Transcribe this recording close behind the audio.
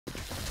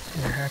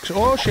Actually,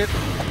 oh shit.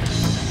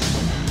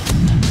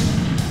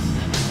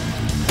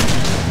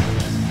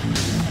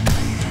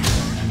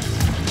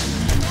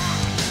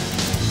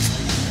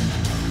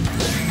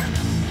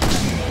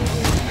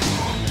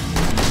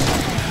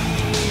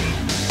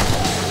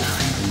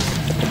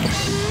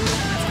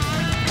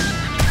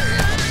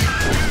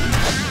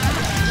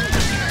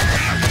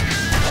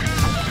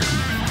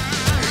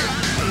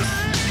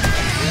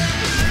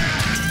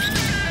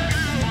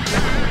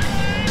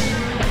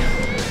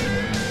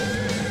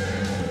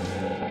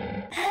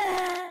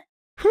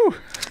 Whew.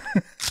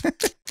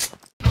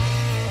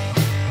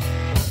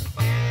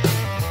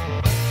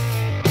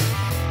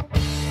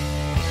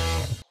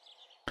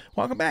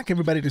 Welcome back,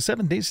 everybody, to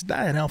 7 Days to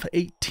Die at Alpha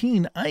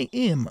 18. I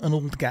am an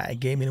old guy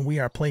gaming, and we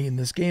are playing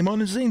this game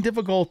on insane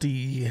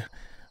difficulty.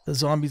 The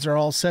zombies are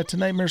all set to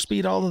nightmare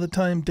speed all of the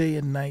time, day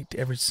and night,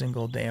 every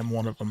single damn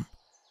one of them.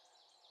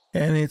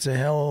 And it's a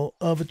hell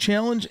of a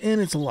challenge, and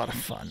it's a lot of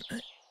fun.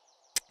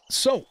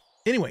 So,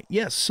 anyway,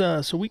 yes,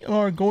 so we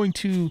are going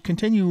to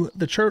continue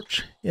the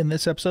church in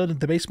this episode, in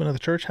the basement of the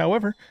church.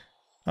 However,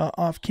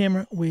 off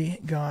camera, we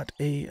got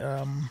a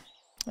an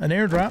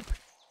airdrop,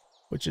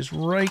 which is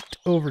right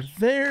over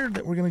there,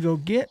 that we're going to go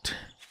get.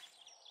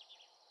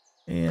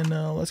 And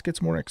let's get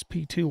some more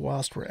XP2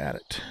 whilst we're at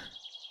it.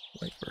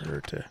 Wait for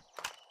her to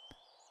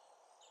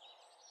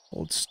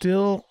hold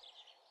still.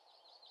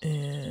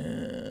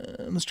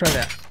 And let's try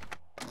that.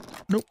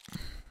 Nope.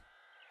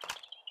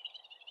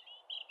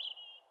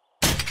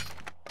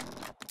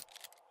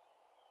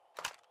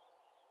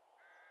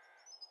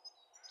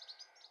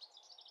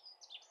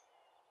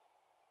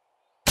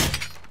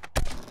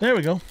 There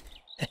we go.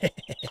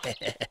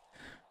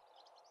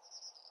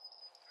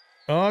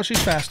 Oh,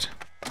 she's fast.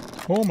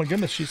 Oh my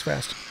goodness, she's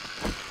fast.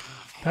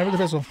 Time for the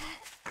pistol.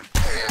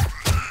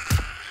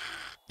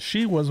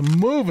 She was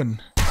moving.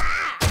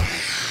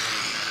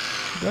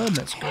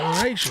 Goodness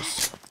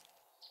gracious.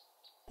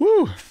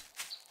 Woo!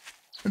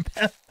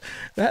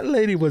 That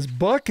lady was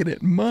bucking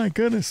it. My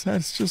goodness,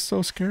 that's just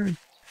so scary.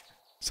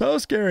 So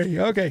scary.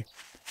 Okay.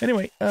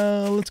 Anyway,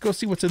 let's go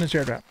see what's in this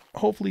airdrop.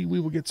 Hopefully we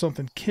will get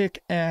something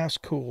kick-ass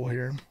cool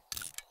here.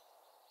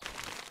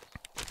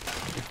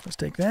 Let's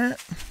take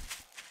that.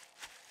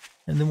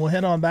 And then we'll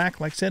head on back,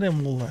 like I said,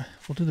 and we'll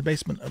do the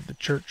basement of the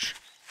church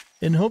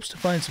in hopes to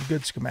find some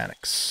good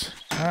schematics.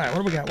 All right, what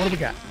do we got? What do we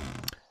got?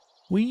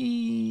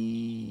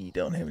 We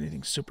don't have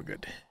anything super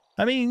good.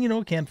 I mean, you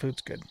know, canned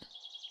food's good.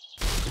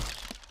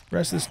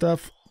 Rest of the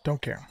stuff,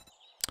 don't care.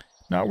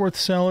 Not worth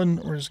selling.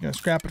 We're just going to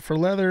scrap it for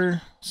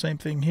leather. Same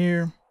thing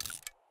here.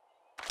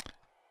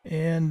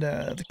 And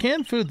the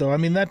canned food, though, I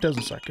mean, that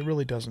doesn't suck. It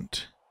really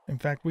doesn't. In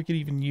fact, we could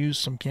even use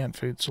some canned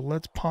food. So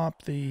let's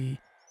pop the...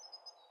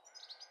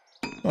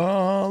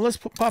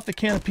 pop the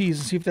can of peas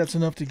and see if that's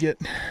enough to get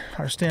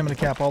our stamina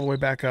cap all the way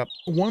back up.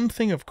 One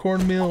thing of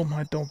cornmeal,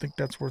 I don't think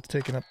that's worth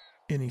taking up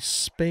any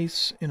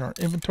space in our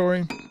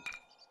inventory.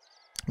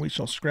 We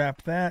shall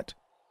scrap that.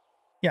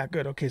 Yeah,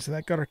 good. Okay, so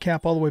that got our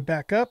cap all the way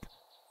back up.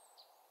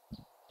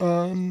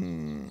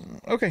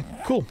 Okay,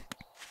 cool.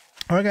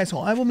 All right, guys, so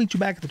I will meet you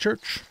back at the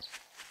church,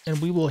 and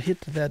we will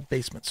hit that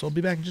basement. So I'll be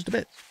back in just a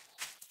bit.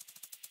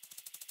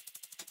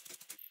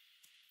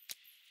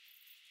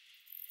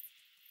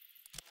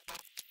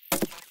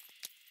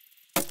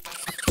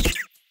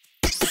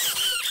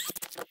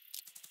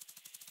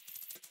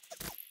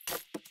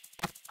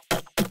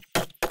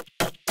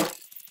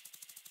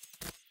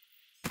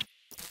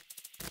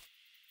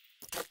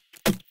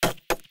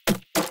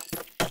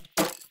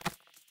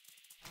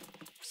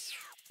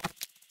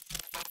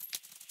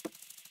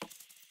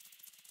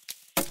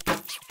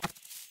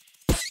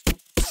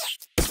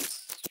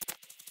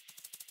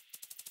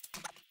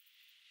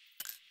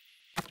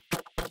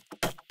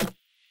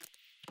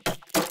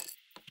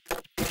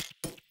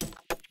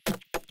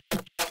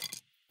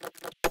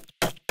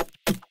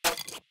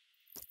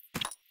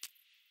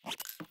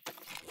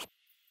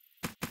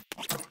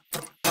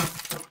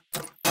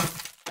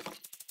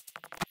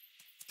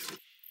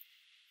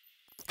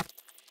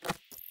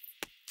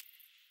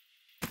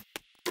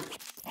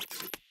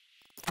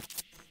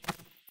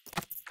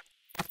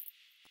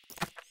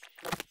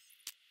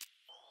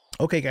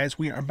 Okay, guys,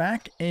 we are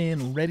back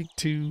and ready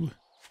to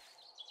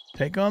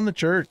take on the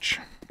church.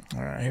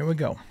 All right, here we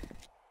go.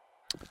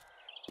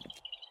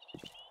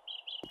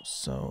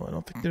 So I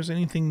don't think there's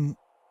anything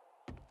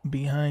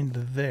behind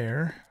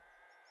there.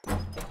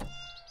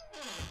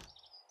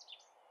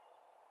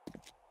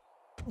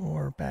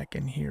 Or back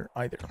in here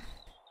either.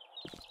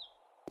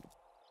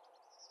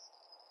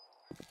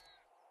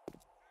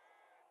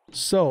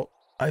 So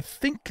I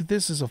think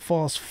this is a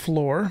false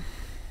floor,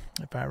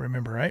 if I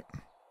remember right.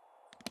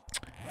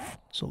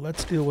 So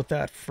let's deal with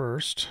that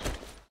first.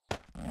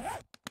 Well,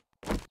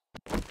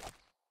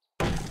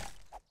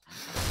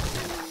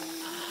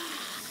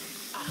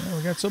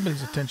 we got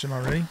somebody's attention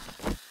already.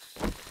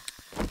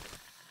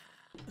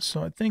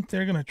 So I think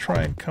they're going to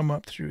try and come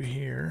up through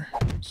here.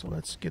 So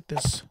let's get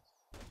this.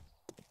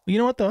 You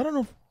know what, though? I don't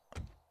know. I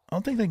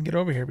don't think they can get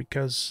over here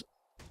because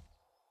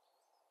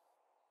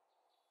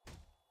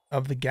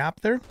of the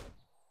gap there.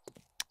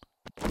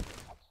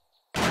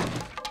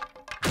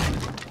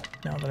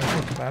 Now that I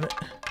think about it.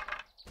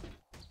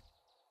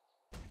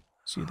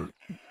 See,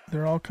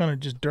 they're all kind of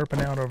just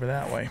derping out over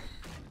that way.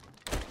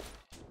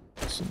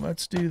 So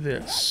let's do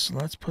this.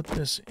 Let's put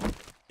this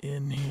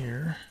in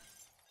here.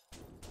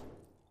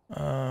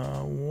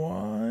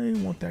 Why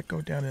won't that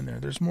go down in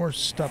there? There's more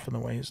stuff in the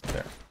way, isn't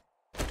there?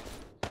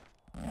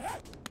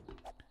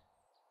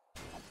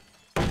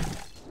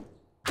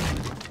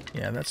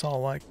 Yeah, that's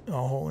all like a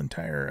whole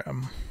entire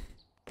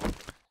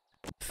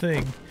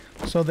thing.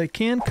 So they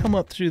can come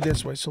up through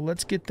this way. So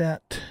let's get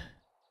that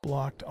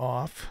blocked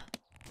off.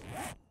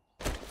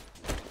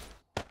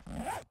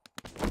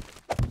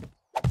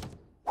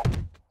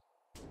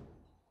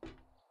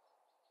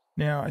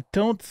 Now, I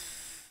don't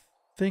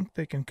think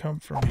they can come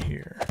from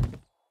here.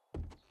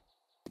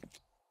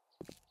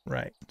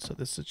 Right, so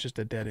this is just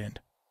a dead end.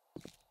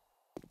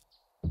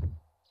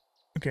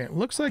 Okay, it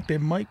looks like they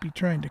might be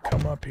trying to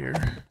come up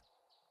here.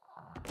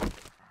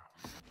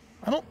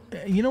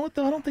 You know what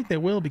though? I don't think they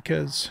will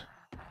because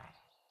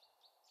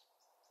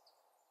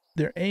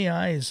their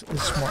AI is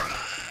smart.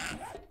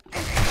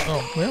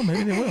 Oh, well,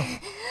 maybe they will.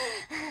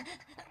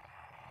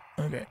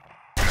 Okay.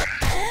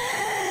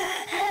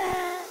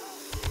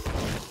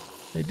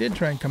 They did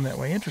try and come that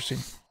way. Interesting.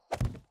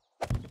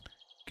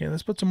 Okay,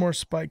 let's put some more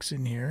spikes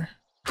in here.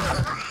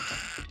 Come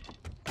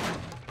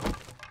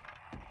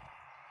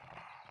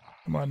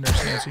on,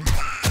 Nurse Nancy.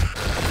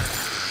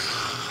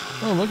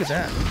 Oh, look at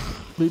that.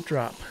 Loot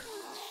drop.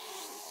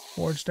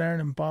 Forged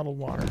iron and bottled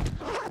water.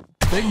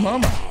 Big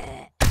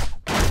Mama.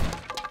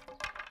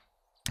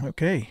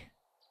 Okay.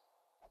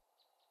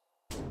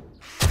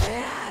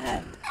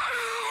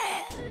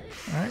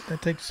 Alright,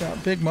 that takes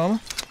out Big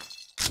Mama.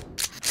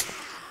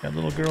 Got a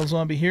little girl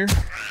zombie here.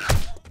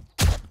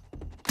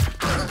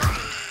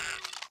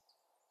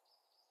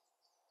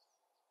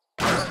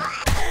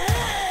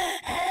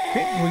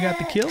 Okay, we got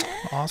the kill.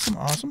 Awesome,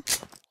 awesome.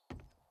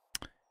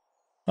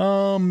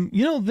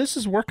 You know, this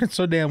is working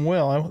so damn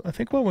well. I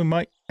think what we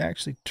might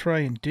actually try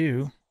and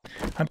do...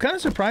 I'm kind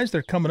of surprised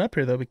they're coming up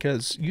here, though,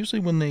 because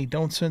usually when they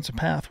don't sense a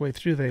pathway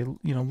through, they,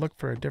 you know, look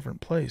for a different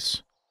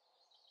place.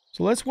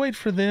 So let's wait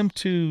for them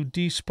to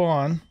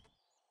despawn.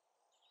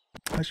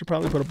 I should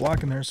probably put a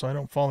block in there so I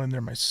don't fall in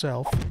there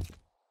myself.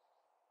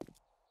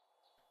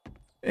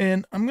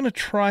 And I'm going to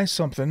try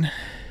something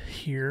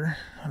here.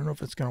 I don't know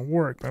if it's going to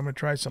work, but I'm going to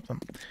try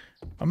something.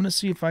 I'm going to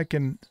see if I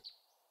can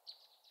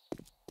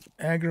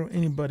aggro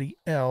anybody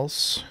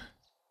else.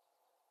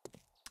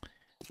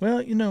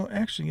 Well, you know,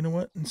 actually, you know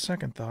what? In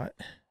second thought,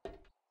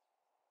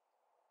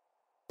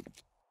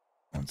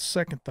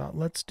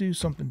 let's do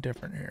something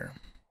different here.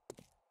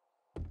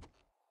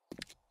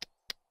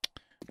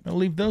 I'll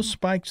leave those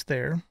spikes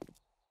there.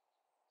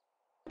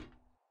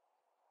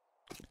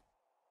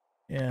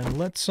 And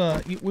let's,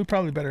 we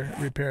probably better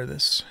repair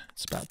this.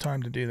 It's about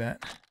time to do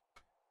that.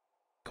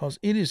 Because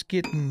it is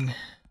getting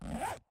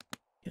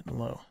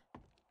low.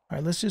 All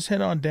right, let's just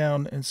head on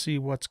down and see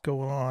what's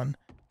going on.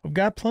 We've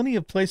got plenty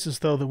of places,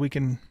 though, that we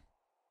can,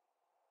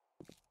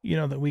 you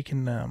know,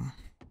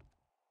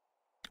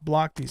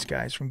 block these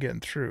guys from getting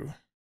through.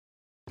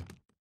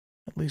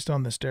 At least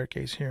on the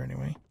staircase here,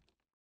 anyway.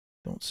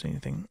 Don't see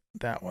anything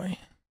that way.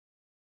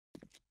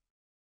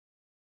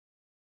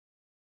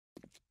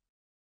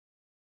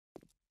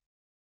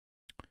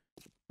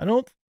 I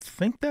don't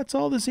think that's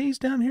all the Z's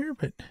down here,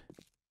 but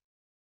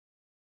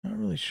not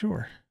really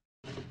sure.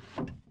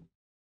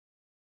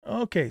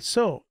 Okay,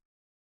 so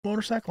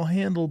motorcycle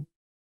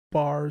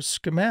handlebars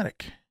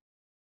schematic.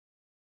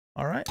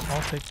 All right,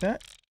 I'll take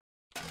that.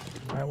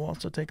 I will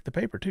also take the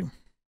paper too.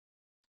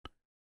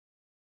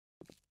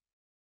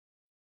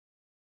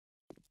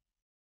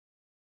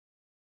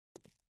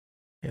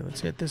 Okay,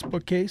 let's hit this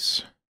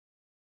bookcase.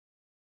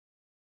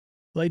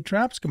 Blade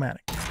trap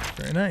schematic.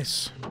 Very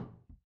nice.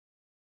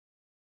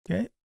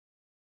 Okay.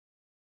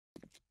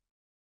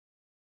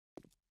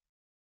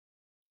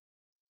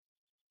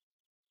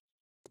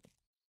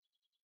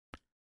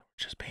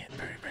 Just being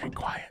very, very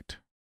quiet.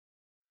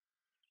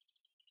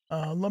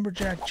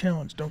 Lumberjack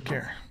challenge. Don't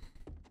care.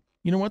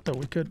 You know what, though?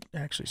 We could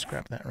actually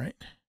scrap that, right?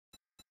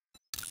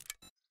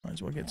 Might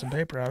as well get some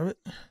paper out of it.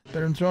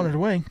 Better than throwing it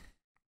away.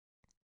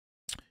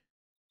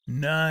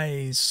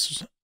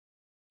 Nice.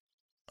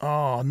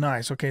 Oh,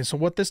 nice. Okay, so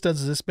what this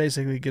does is this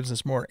basically gives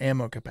us more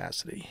ammo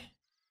capacity.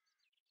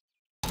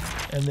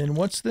 And then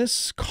what's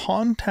this?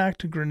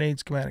 Contact grenade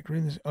schematic.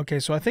 Okay,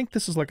 so I think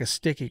this is like a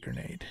sticky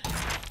grenade.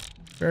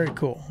 Very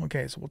cool.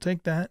 Okay, so we'll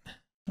take that.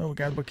 Oh, we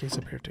got a bookcase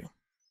up here too.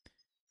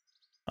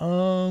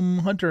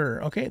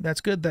 Hunter. Okay,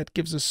 that's good. That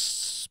gives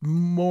us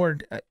more.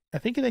 I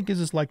think that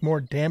gives us like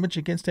more damage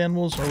against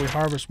animals, or we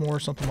harvest more,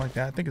 something like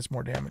that. I think it's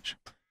more damage.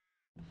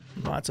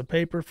 Lots of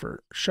paper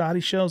for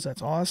shoddy shells.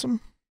 That's awesome.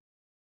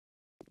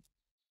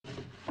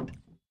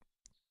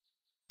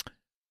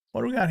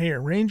 What do we got here?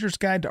 Ranger's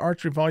Guide to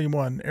Archery Volume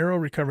 1. Arrow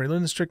Recovery.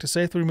 Learn this trick to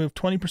safely remove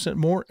 20%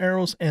 more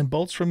arrows and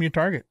bolts from your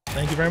target.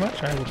 Thank you very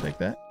much. I will take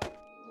that.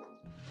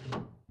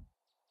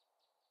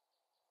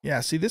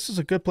 Yeah, see, this is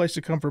a good place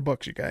to come for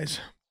books, you guys.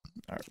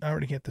 I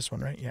already hit this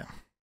one, right? Yeah.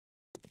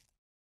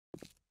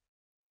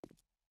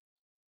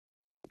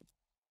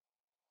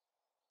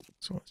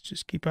 So let's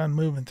just keep on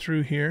moving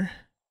through here.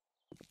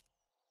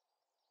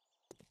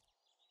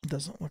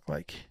 Doesn't look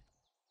like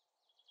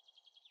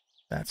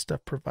that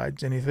stuff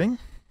provides anything.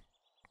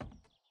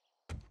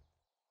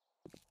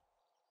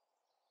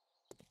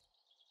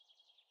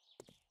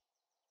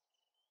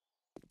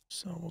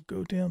 So we'll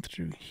go down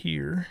through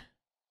here.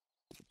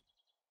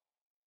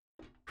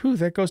 Whew,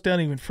 that goes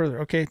down even further.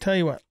 Okay, tell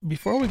you what,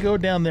 before we go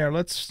down there,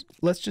 let's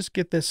just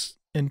get this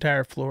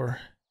entire floor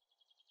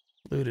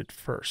looted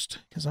first,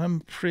 because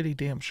I'm pretty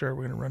damn sure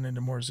we're going to run into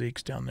more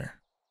Zeeks down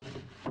there.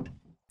 All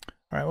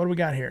right, what do we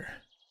got here?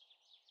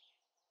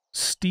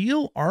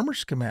 Steel armor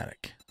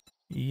schematic.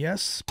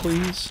 Yes,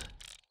 please.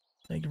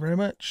 Thank you very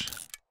much.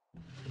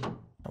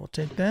 I will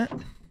take that.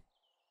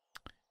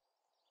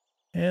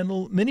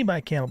 And mini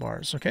bike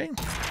handlebars, okay?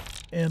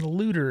 And a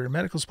looter,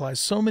 medical supplies.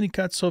 So many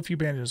cuts, so few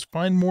bandages.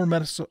 Find more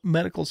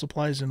medical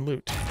supplies and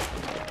loot.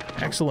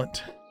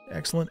 Excellent.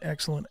 Excellent,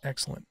 excellent,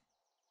 excellent.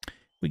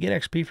 We get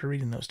XP for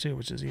reading those too,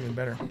 which is even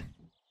better.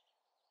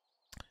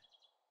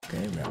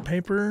 Okay, we got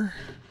paper.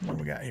 What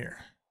do we got here?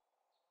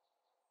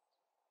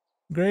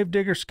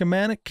 Gravedigger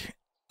schematic.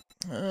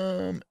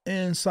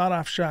 And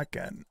sawed-off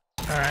shotgun.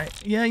 All right.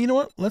 Yeah, you know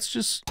what?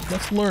 Let's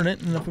learn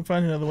it, and if we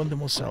find another one, then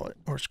we'll sell it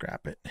or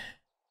scrap it.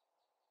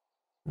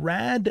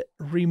 Rad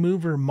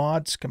remover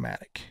mod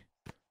schematic.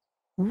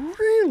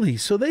 Really?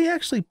 So they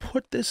actually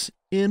put this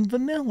in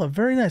vanilla.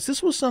 Very nice.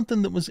 This was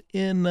something that was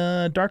in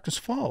Darkness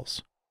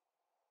Falls.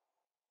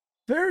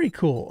 Very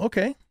cool.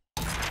 Okay.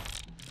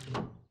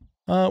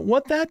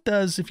 What that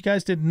does, if you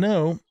guys didn't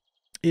know,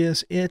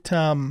 is it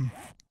let's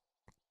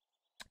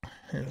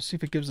see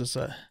if it gives us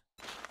a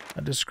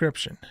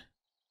description.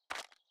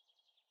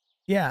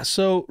 Yeah,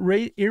 so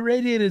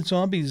irradiated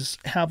zombies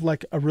have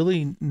like a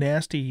really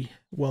nasty,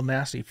 well,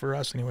 nasty for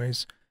us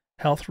anyways,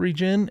 health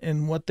regen,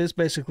 and what this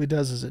basically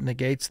does is it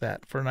negates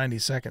that for 90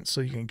 seconds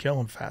so you can kill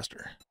them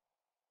faster.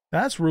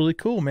 That's really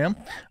cool, man.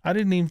 I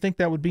didn't even think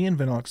that would be in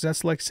vanilla, because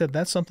that's, like I said,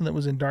 that's something that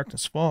was in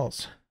Darkness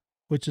Falls,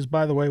 which is,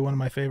 by the way, one of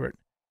my favorite,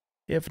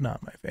 if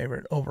not my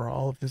favorite,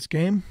 overall of this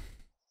game.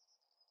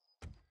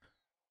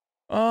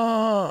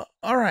 All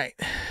right.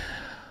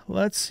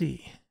 Let's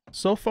see.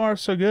 So far,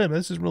 so good.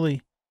 This is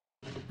really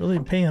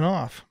paying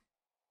off.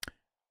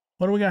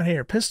 What do we got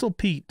here? Pistol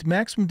Pete.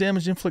 Maximum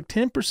damage, inflict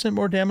 10%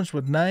 more damage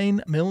with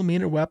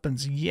 9mm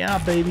weapons. Yeah,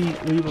 baby.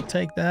 We will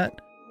take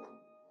that.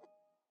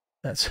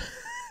 That's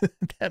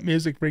that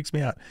music freaks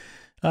me out.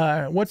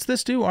 What's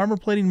this do? Armor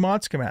plating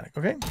mod schematic.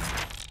 Okay.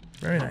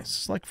 Very nice.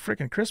 It's like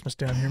freaking Christmas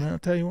down here, man. I'll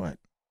tell you what.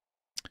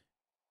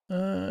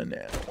 Now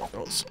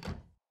those.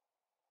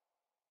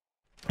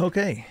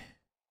 Okay.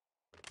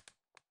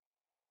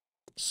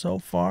 So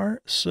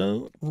far,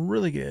 so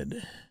really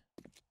good.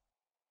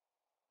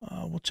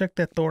 We'll check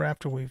that door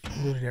after we've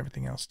looted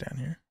everything else down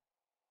here.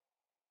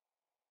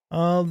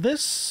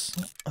 This,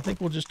 I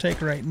think we'll just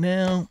take right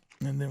now,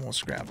 and then we'll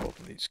scrap both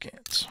of these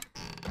cans.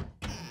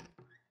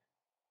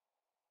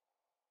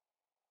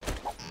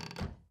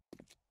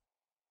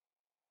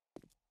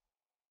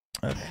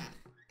 Okay.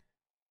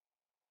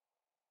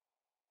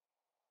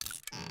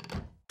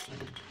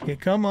 Okay,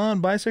 come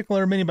on, bicycle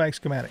or mini bike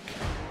schematic.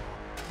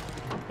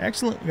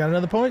 Excellent, we got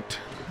another point.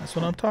 That's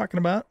what I'm talking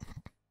about.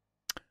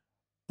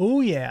 Oh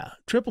yeah,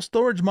 triple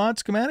storage mod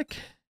schematic.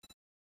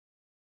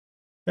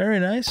 Very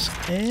nice.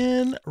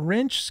 And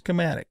wrench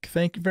schematic.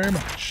 Thank you very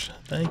much.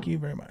 Thank you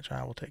very much.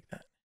 I will take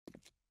that.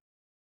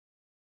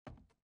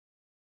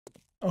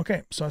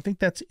 Okay, so I think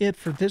that's it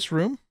for this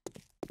room.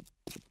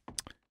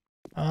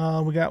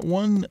 We got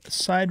one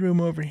side room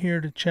over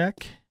here to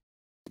check.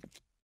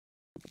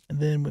 And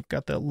then we've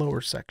got the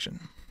lower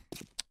section.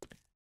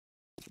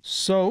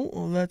 So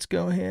let's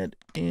go ahead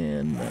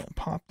and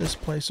pop this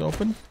place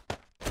open.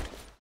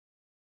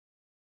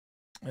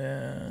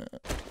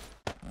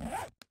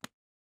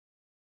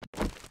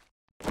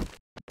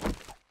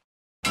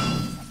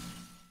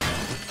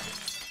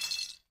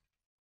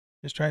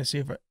 Just trying to see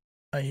if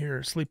I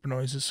hear sleeper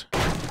noises.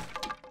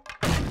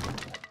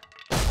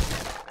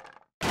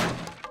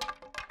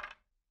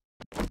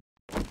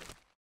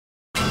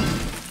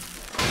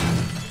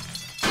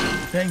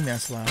 Dang,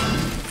 that's loud.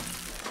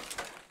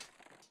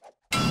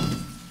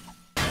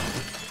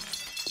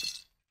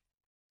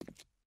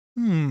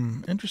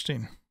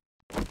 Interesting.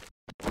 What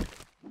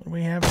do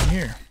we have in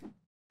here?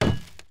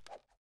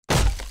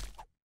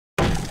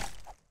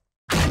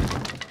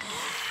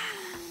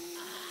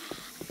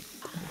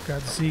 We've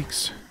got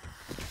Zeeks.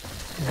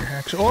 Here,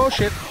 actually, oh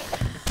shit!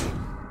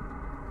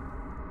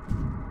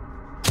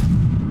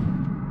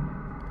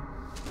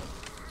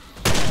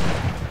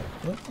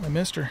 Oh, I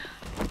missed her.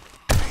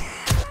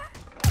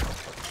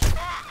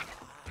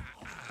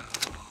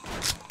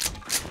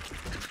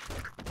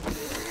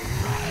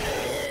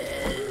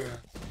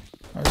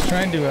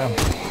 Trying to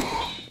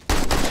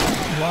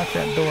block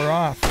that door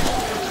off.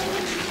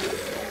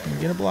 Can you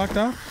get it blocked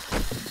off?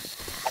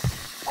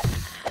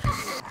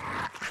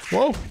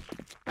 Whoa!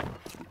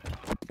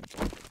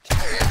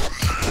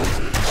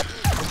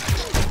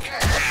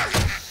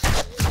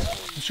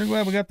 I'm sure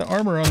glad we got the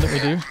armor on that we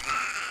do.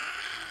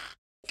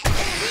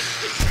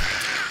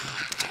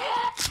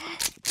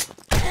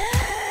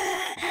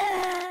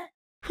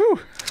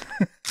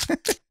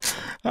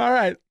 All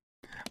right.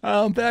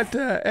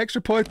 That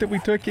extra point that we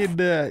took in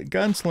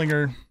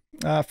Gunslinger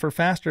for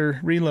faster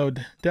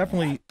reload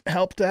definitely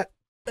helped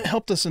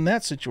us in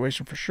that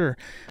situation for sure.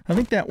 I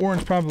think that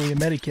orange probably a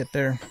medikit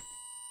there.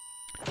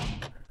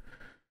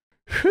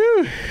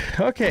 Whew.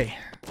 Okay.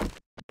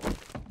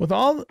 With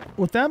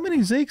that many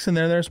Zeeks in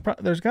there,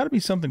 there's got to be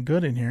something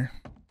good in here.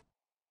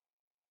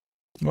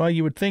 Well,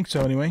 you would think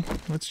so anyway.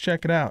 Let's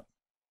check it out.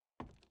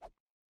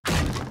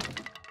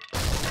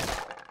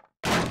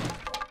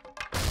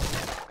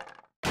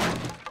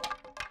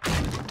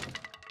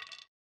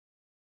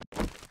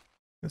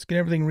 Let's get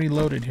everything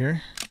reloaded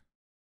here.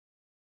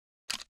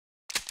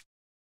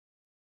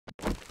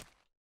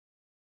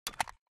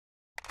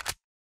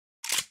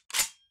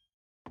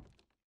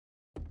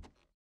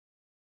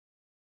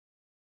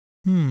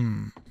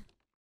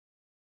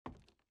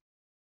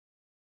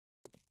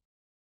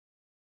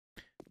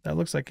 That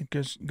looks like it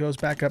goes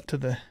back up to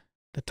the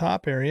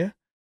top area.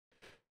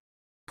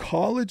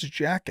 College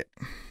jacket.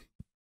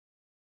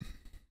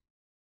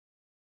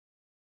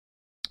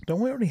 Don't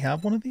we already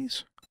have one of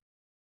these?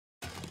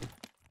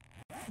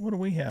 What do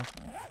we have?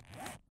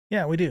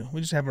 Yeah, we do.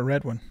 We just have a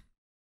red one.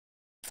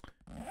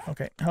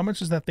 Okay, how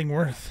much is that thing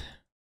worth?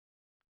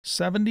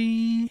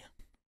 70.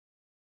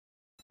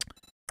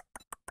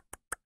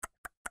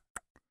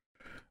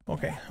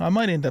 Okay, I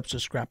might end up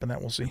just scrapping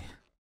that. We'll see.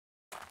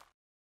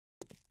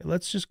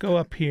 Let's just go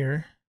up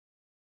here.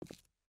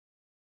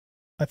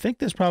 I think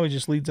this probably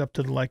just leads up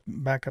to the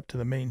back up to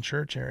the main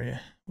church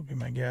area, would be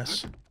my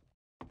guess.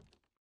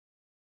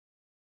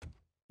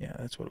 Yeah,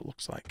 that's what it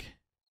looks like.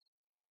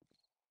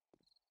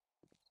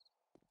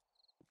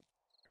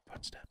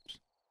 Footsteps.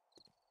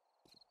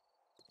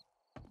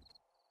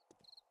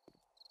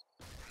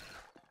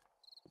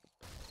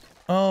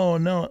 Oh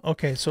no,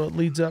 okay, so it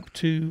leads up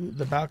to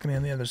the balcony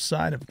on the other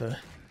side of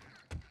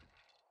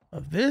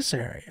this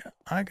area.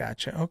 I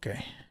gotcha,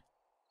 okay.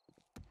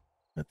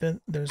 But then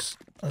there's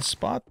a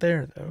spot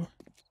there though.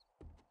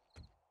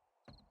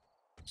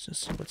 Let's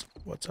just see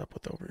what's up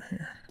with over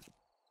here.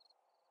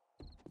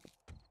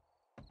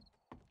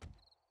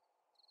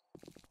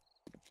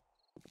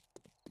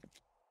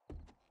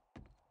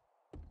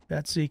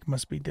 That Zeke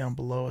must be down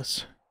below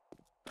us.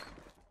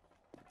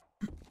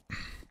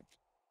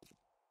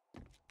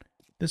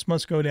 This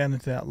must go down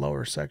into that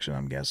lower section,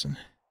 I'm guessing.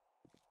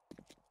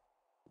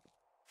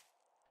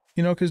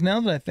 You know, because now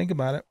that I think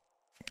about it,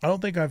 I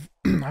don't think I've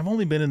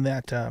only been in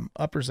that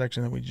upper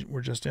section that we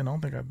were just in. I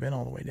don't think I've been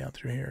all the way down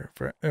through here.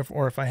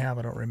 Or if I have,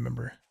 I don't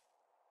remember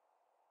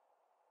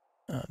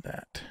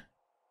that.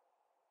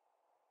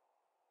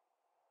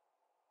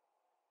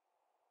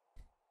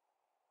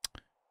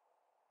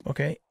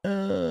 Okay,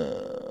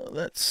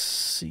 let's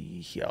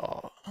see here.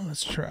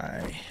 Let's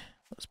try.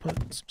 Let's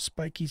put some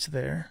spikies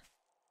there.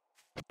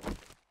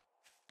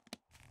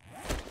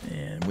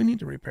 And we need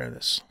to repair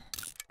this.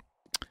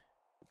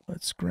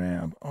 Let's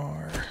grab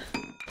our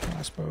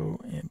crossbow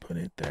and put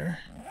it there.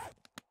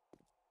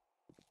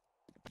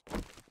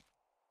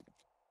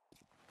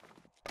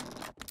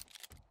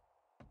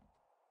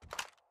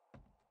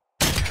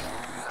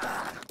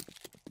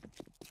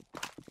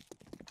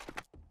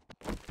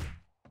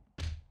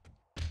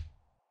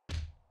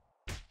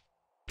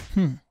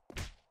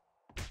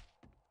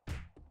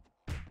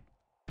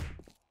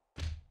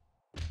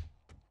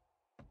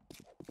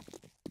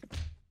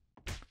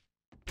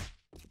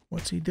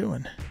 What's he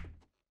doing?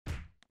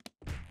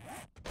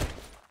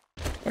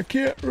 I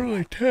can't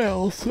really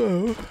tell,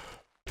 so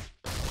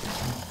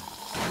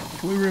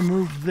if we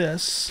remove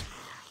this,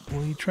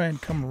 will he try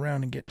and come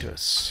around and get to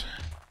us?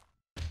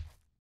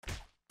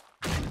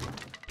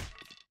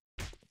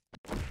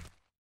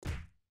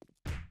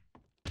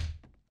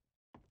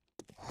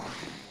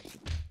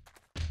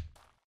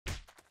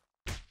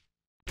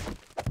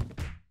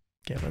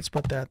 Okay, let's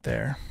put that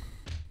there.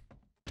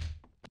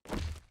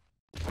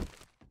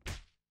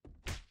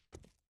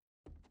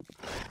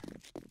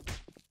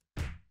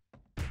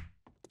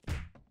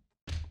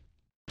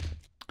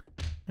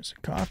 There's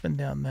a coffin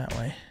down that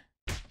way.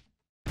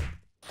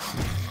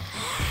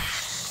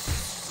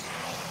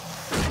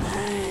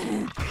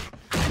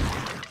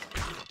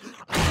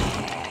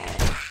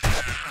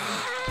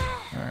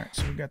 Alright,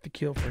 so we got the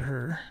kill for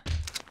her.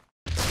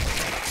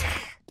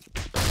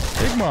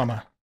 Big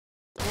Mama.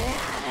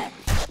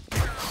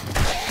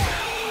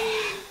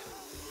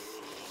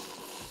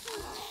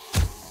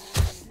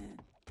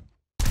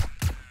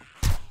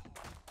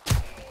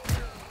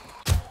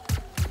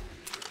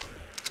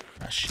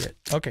 Shit.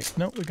 Okay,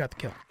 no, we got the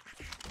kill.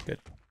 Good.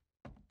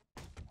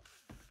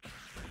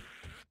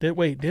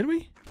 Wait, did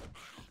we?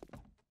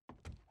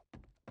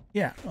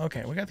 Yeah,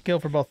 okay, we got the kill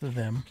for both of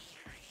them.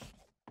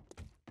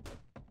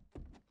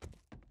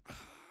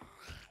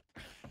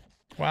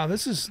 Wow,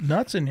 this is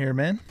nuts in here,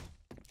 man.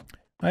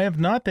 I have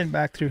not been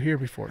back through here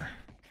before.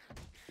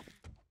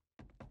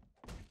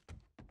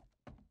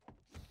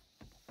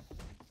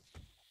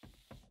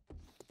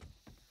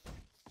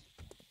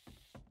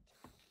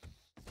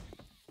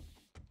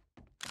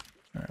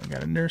 Alright, we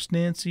got a Nurse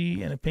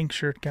Nancy and a pink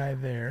shirt guy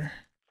there.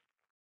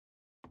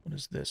 What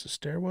is this? A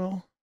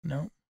stairwell?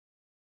 No.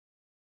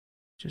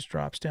 Just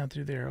drops down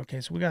through there. Okay,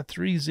 so we got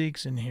 3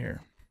 Zeeks in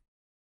here.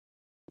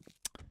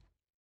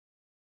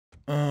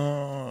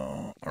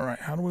 All right,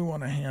 how do we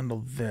want to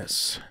handle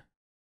this?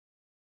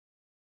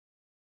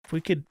 If we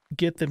could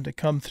get them to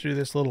come through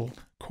this little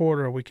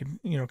corridor, we could,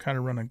 you know, kind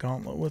of run a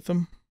gauntlet with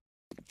them.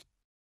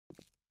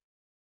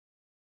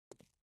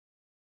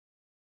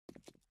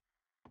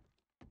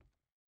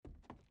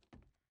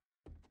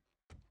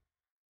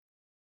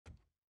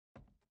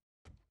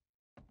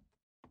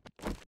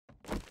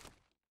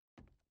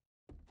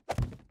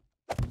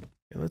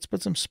 Okay, let's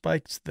put some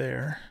spikes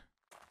there.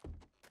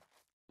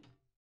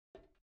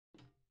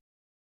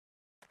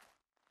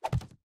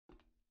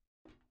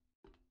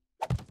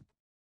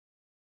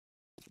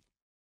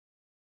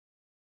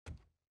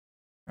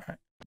 All right,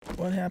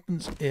 what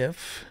happens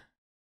if...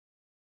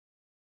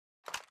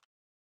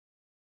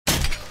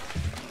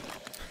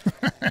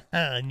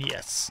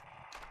 Yes,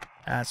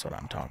 that's what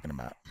I'm talking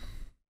about.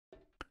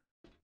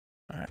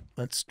 All right,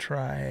 let's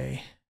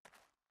try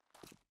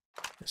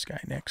this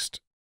guy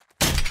next.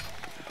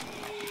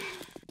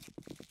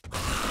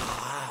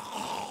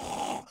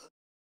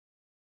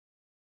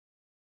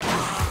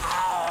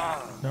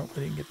 Nope, I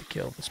didn't get the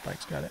kill. The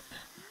spikes got it.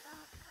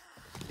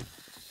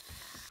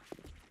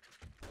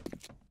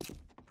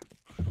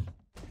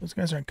 Those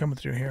guys aren't coming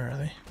through here, are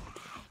they?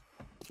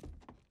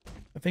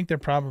 I think they're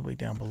probably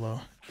down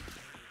below.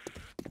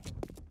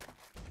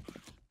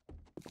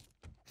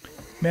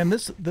 Man,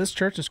 this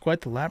church is quite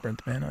the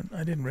labyrinth, man.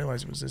 I didn't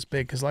realize it was this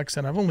big, because like I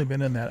said, I've only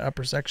been in that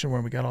upper section where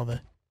we got all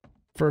the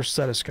first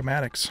set of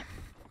schematics.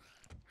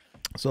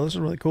 So this is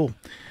really cool.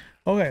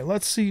 Okay,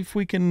 let's see if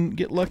we can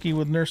get lucky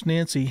with Nurse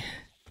Nancy.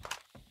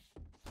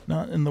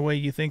 Not in the way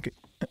you think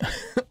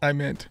I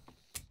meant.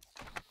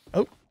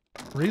 Oh,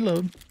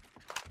 reload.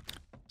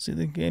 See,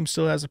 the game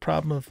still has a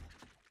problem of...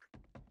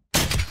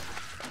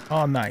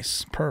 Oh,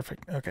 nice.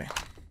 Perfect. Okay.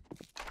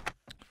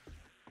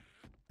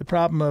 The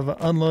problem of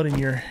unloading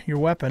your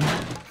weapon.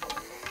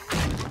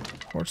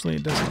 Fortunately,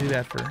 it doesn't do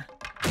that for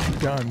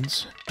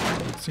guns.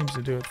 But it seems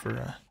to do it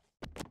for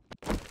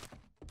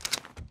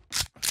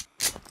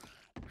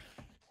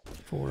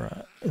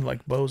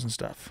like bows and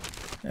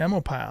stuff. Ammo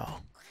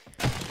pile.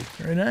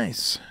 Very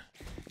nice.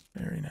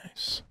 Very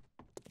nice.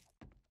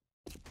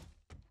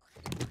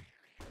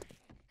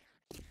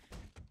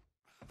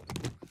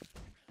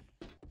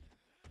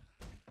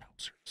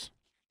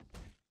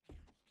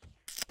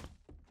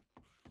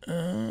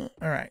 All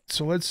right,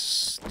 so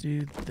let's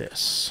do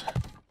this.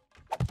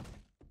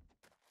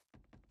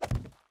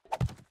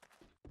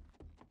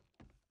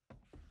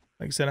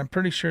 Like I said, I'm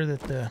pretty sure that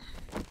the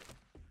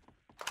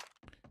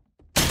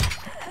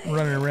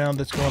running around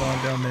that's going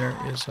on down there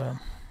is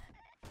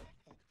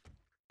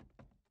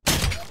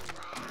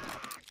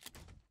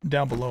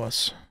down below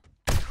us.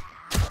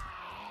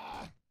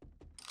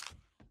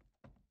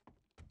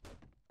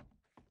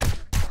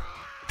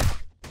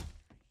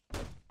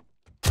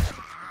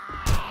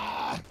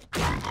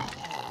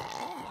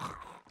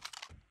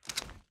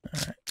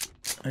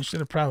 I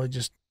should have probably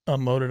just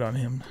unloaded on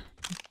him,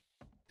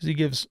 because he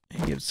gives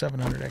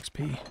 700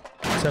 XP,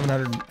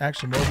 700,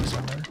 actually more than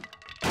 700.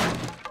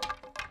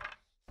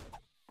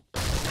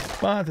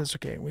 But that's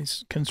okay. We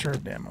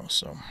conserved ammo,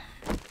 so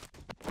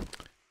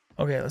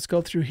okay. Let's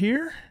go through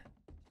here.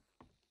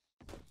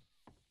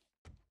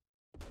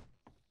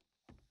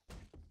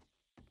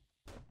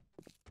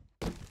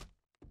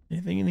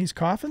 Anything in these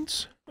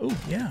coffins? Oh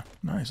yeah,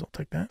 nice. I'll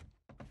take that.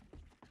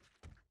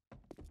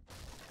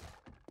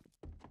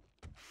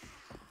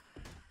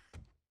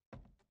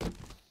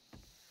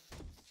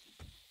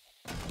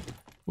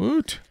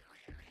 Woot!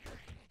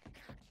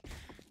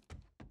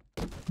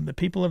 The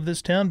people of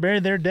this town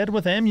bury their dead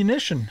with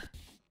ammunition.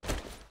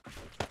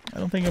 I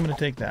don't think I'm going to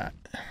take that.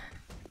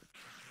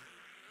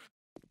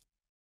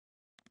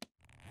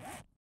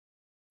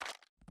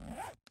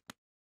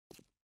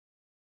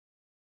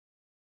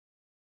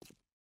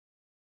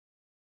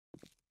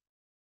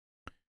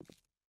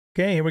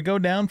 Okay, here we go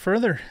down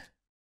further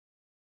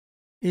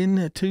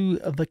into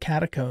the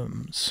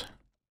catacombs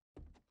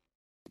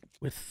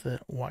with the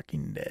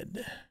Walking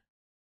Dead.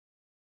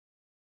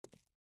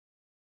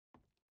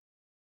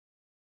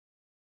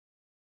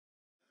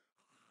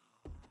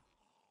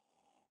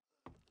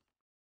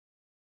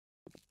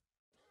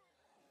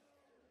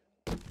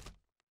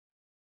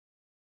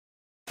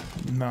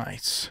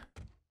 Nice.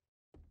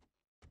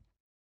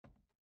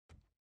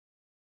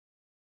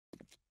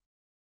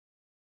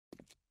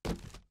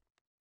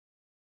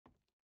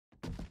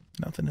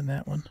 Nothing in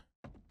that one.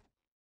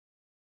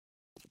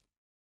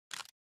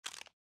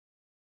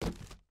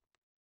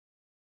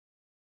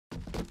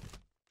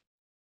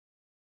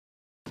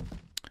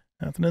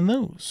 Nothing in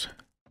those.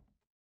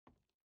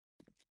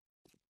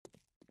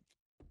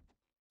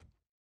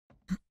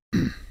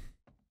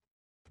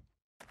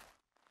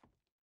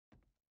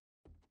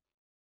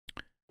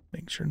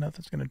 Make sure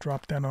nothing's going to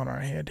drop down on our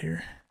head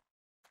here.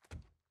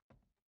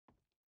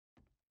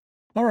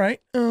 All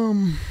right.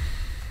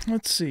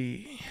 Let's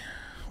see.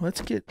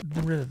 Let's get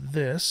rid of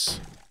this.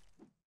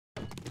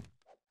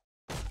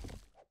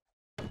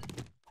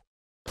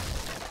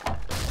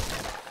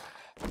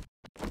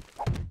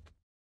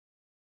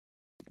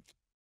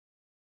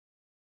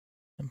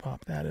 And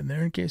pop that in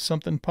there in case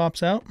something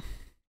pops out.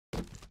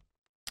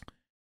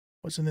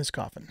 What's in this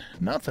coffin?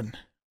 Nothing.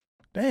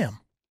 Damn.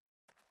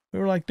 We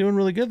were like doing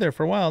really good there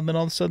for a while, and then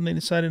all of a sudden they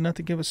decided not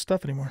to give us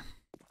stuff anymore.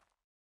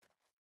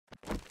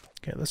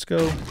 Okay, let's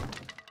go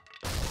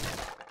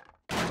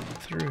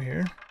through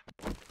here.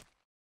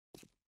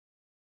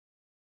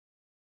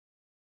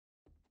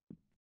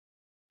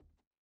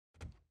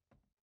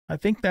 I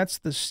think that's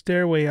the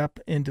stairway up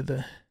into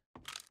the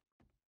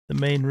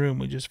main room.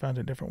 We just found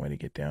a different way to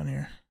get down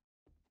here.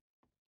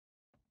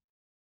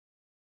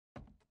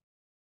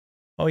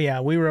 Oh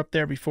yeah, we were up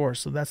there before,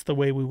 so that's the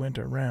way we went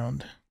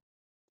around.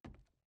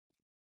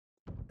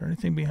 Is there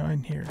anything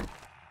behind here?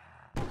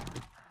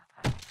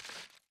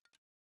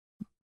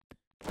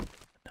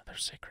 Another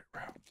secret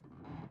room.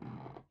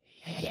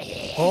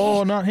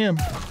 Oh, not him.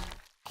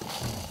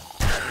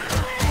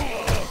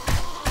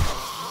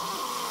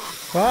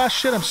 Ah,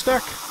 shit, I'm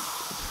stuck.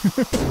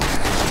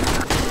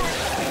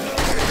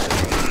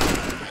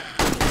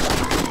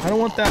 I don't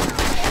want that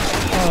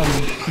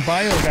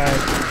bio guy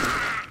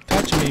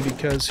touching me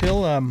because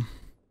he'll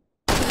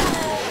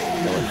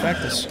infect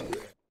us.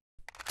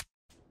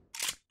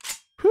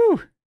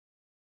 Whew.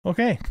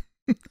 Okay.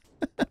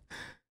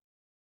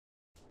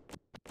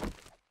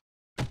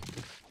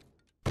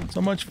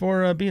 So much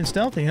for being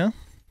stealthy, huh?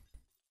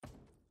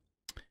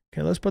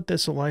 Okay, let's put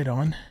this light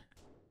on.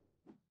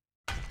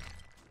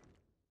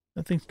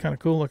 That thing's kind of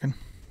cool looking.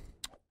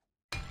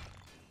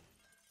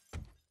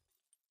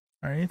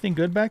 Alright, anything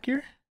good back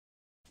here?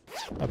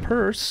 A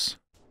purse.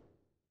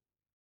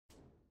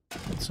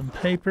 With some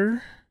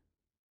paper.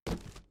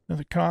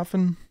 Another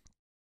coffin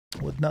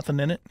with nothing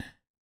in it.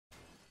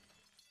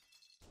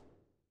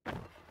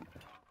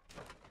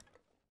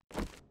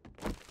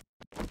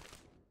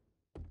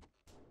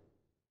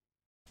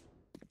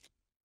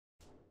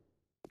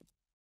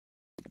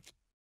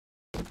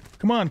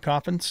 Come on,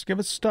 coffins, give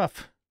us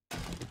stuff.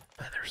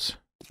 Feathers.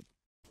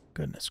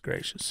 Goodness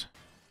gracious.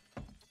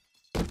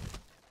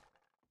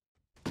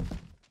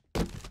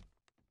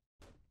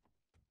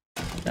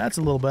 That's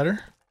a little better.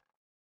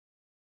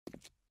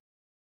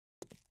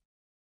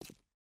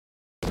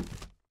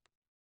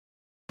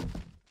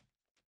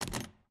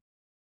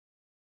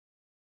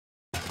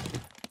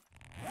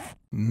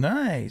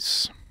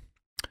 Nice.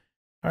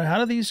 All right, how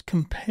do these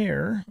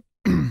compare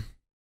to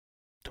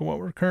what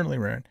we're currently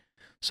wearing?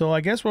 So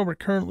I guess what we're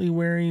currently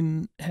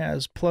wearing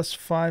has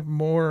 +5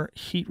 more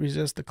heat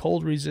resist. The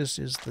cold resist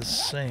is the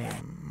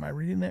same. Am I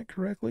reading that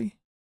correctly?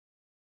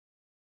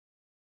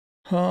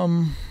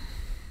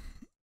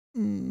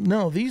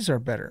 No, these are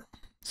better.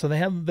 So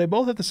they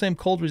both have the same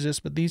cold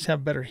resist, but these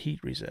have better heat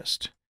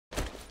resist.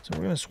 So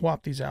we're going to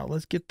swap these out.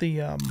 Let's get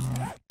the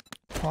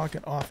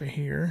pocket off of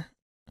here.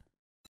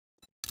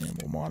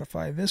 And we'll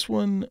modify this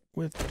one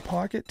with the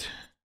pocket.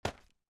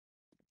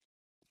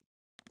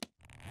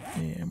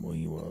 And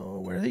we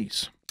will wear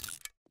these.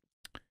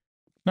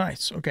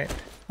 Nice. Okay.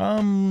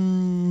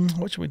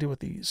 What should we do with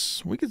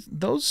these?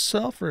 Those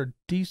sell for a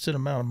decent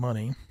amount of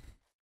money.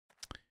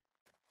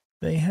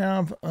 They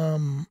have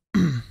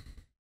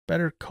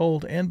better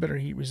cold and better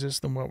heat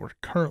resist than what we're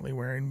currently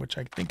wearing, which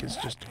I think is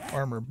just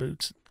armor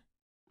boots.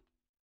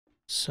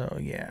 So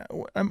yeah,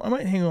 I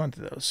might hang on to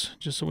those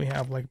just so we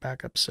have like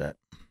backup set.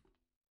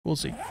 We'll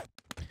see.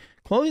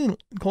 Clothing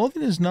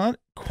is not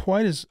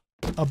quite as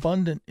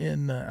abundant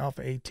in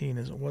Alpha 18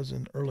 as it was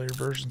in earlier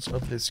versions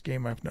of this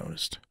game, I've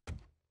noticed.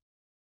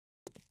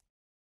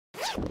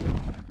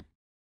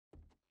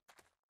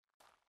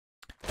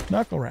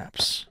 Knuckle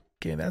wraps.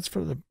 Okay, that's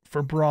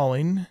for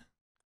brawling.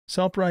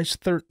 Sell price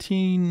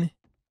 13.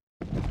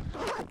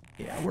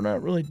 Yeah, we're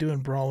not really doing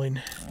brawling.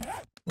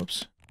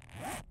 Whoops.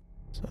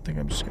 So I think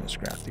I'm just gonna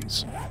scrap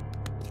these.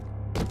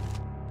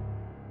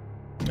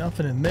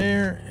 Nothing in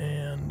there,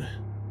 and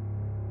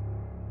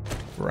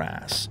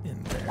brass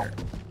in there.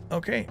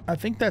 Okay, I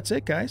think that's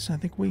it, guys. I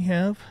think we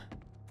have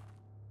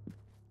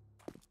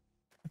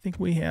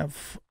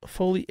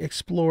fully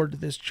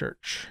explored this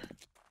church.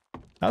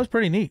 That was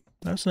pretty neat.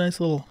 That was a nice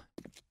little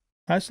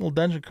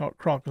dungeon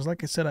crawl. Because,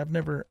 like I said, I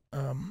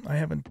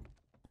haven't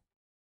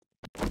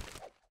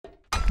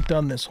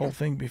done this whole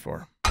thing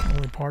before.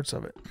 Only parts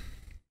of it.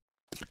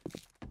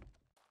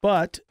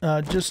 But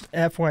just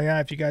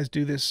FYI, if you guys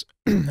do this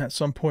at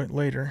some point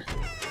later,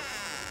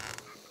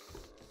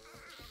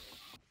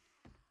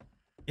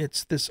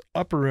 it's this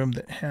upper room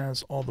that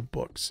has all the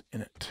books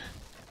in it.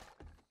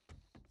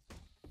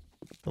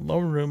 The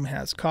lower room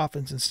has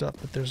coffins and stuff,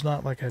 but there's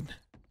not like a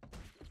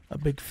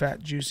big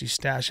fat juicy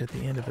stash at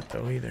the end of it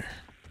though either.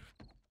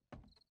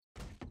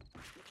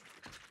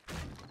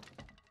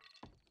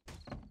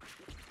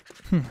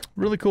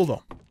 Really cool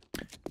though.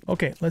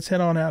 Okay, let's head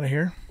on out of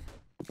here.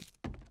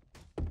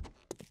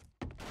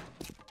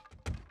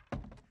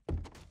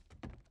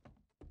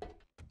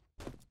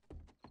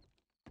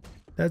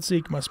 That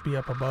Zeke must be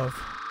up above.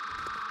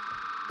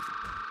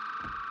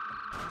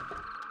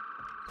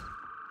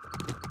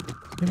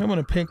 I think I'm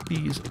going to pick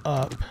these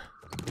up,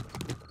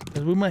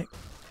 because we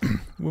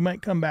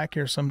might come back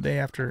here someday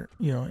after,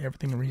 you know,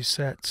 everything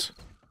resets,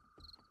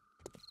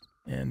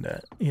 and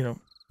you know,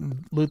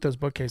 loot those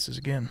bookcases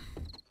again.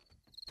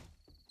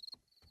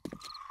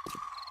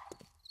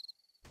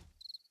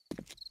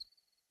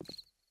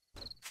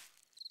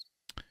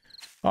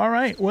 All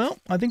right, well,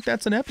 I think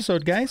that's an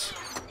episode, guys.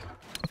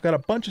 I've got a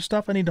bunch of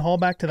stuff I need to haul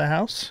back to the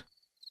house.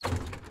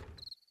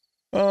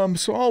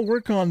 So I'll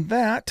work on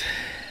that.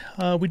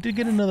 We did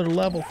get another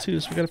level, too,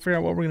 so we got to figure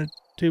out what we're going to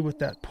do with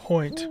that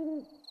point.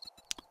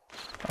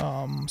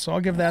 So I'll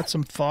give that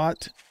some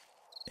thought.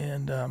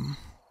 And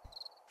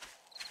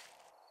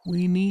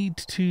we need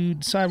to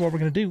decide what we're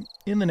going to do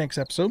in the next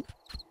episode.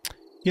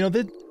 You know,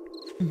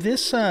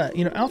 this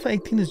you know, Alpha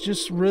 18 is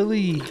just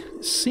really,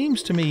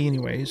 seems to me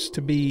anyways,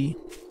 to be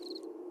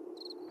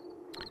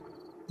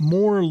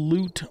more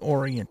loot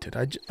oriented.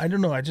 I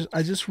don't know, I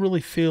just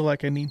really feel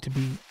like I need to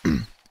be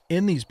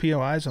in these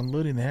POIs and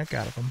looting the heck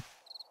out of them.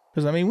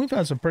 Because, I mean, we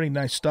found some pretty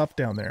nice stuff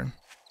down there.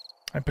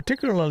 And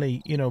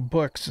particularly, you know,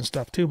 books and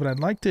stuff too, but I'd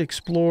like to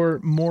explore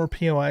more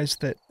POIs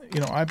that, you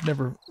know, I've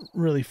never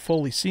really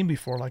fully seen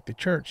before, like the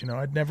church. You know,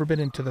 I'd never been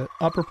into the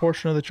upper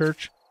portion of the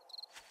church,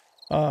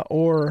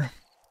 or,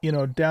 you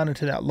know, down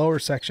into that lower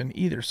section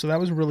either. So that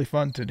was really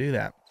fun to do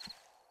that.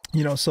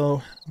 You know,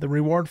 so the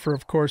reward for,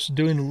 of course,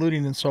 doing the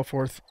looting and so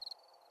forth,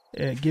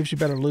 it gives you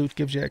better loot,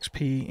 gives you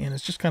XP, and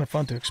it's just kind of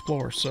fun to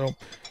explore. So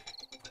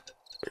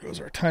there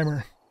goes our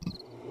timer.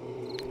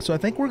 So I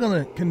think we're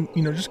gonna,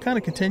 you know, just kind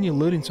of continue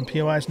looting some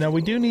POIs. Now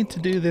we do need to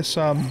do this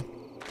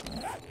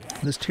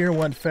this tier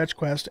 1 fetch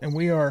quest, and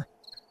we are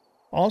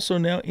also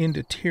now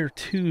into tier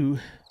 2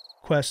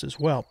 quests as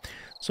well.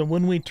 So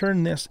when we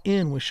turn this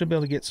in, we should be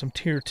able to get some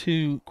tier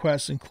 2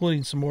 quests,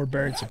 including some more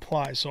buried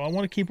supplies. So I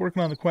want to keep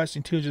working on the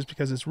questing too, just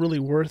because it's really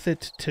worth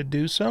it to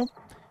do so.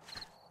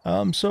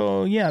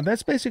 So yeah,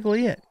 that's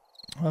basically it.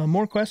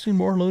 More questing,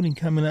 more looting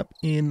coming up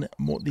in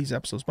these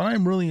episodes. But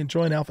I'm really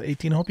enjoying Alpha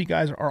 18. I hope you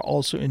guys are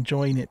also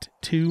enjoying it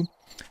too.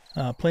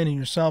 Playing it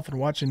yourself and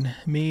watching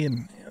me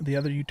and the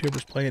other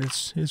YouTubers play it.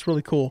 It's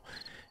really cool.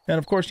 And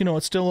of course, you know,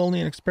 it's still only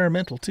an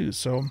experimental too.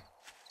 So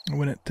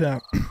when it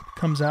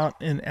comes out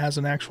and as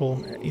an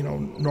actual, you know,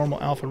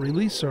 normal alpha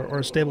release or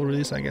a stable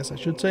release, I guess I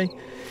should say,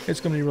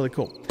 it's going to be really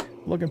cool.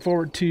 Looking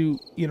forward to,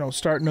 you know,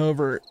 starting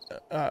over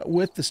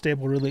with the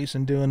stable release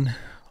and doing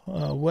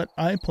what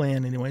I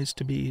plan anyways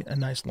to be a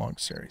nice long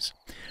series.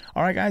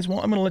 All right, guys, well,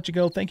 I'm going to let you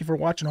go. Thank you for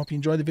watching. Hope you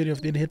enjoyed the video. If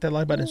you did, hit that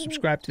like button,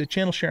 subscribe to the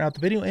channel, share out the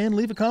video, and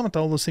leave a comment.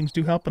 All those things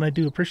do help, and I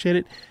do appreciate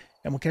it.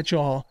 And we'll catch you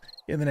all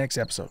in the next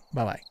episode.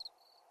 Bye-bye.